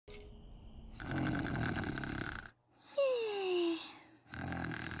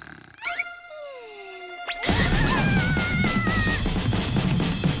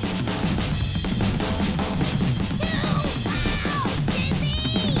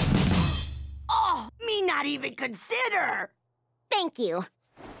even consider. Thank you.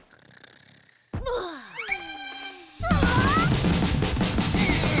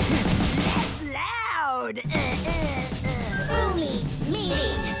 Less loud. Loony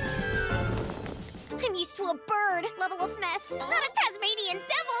meeting. I'm used to a bird level of mess, not a Tasmanian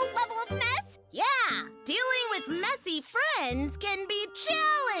devil level of mess. Yeah, dealing with messy friends can be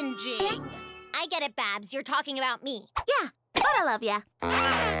challenging. I get it, Babs. You're talking about me. Yeah, but I love ya.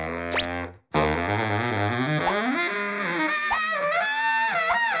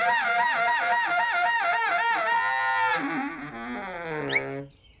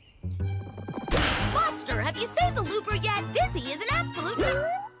 Buster, have you saved the looper yet? Dizzy is an absolute...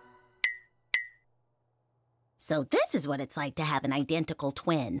 So this is what it's like to have an identical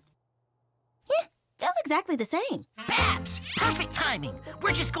twin. Yeah, feels exactly the same. Babs, perfect timing.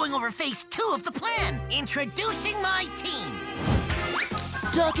 We're just going over phase 2 of the plan. Introducing my team.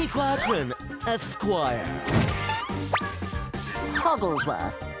 Ducky Quackman, Esquire.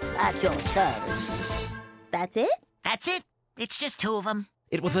 Hogglesworth, at your service. That's it? That's it. It's just 2 of them.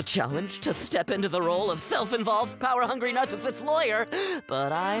 It was a challenge to step into the role of self-involved, power-hungry narcissist lawyer,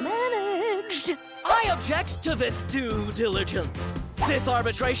 but I managed. I object to this due diligence. This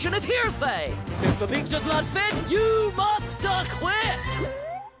arbitration is hearsay. If the beak does not fit, you must acquit.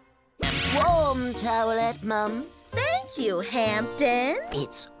 Warm towelette, Mum. Thank you, Hampton.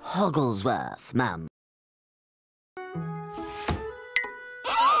 It's Hogglesworth, Mum.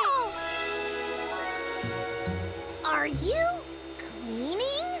 Are you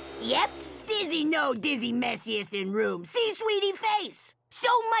cleaning? Yep. Dizzy no Dizzy messiest in room. See, sweetie face. So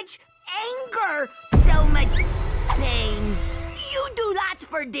much anger. So much pain. You do lots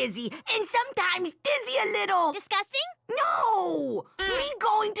for Dizzy, and sometimes Dizzy a little... Disgusting? No! Me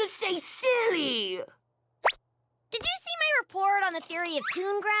going to say silly. Did you see my report on the theory of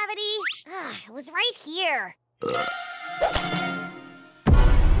toon gravity? Ugh, it was right here.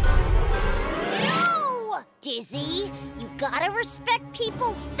 No! Dizzy, you gotta respect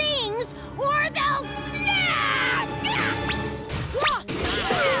people's things, or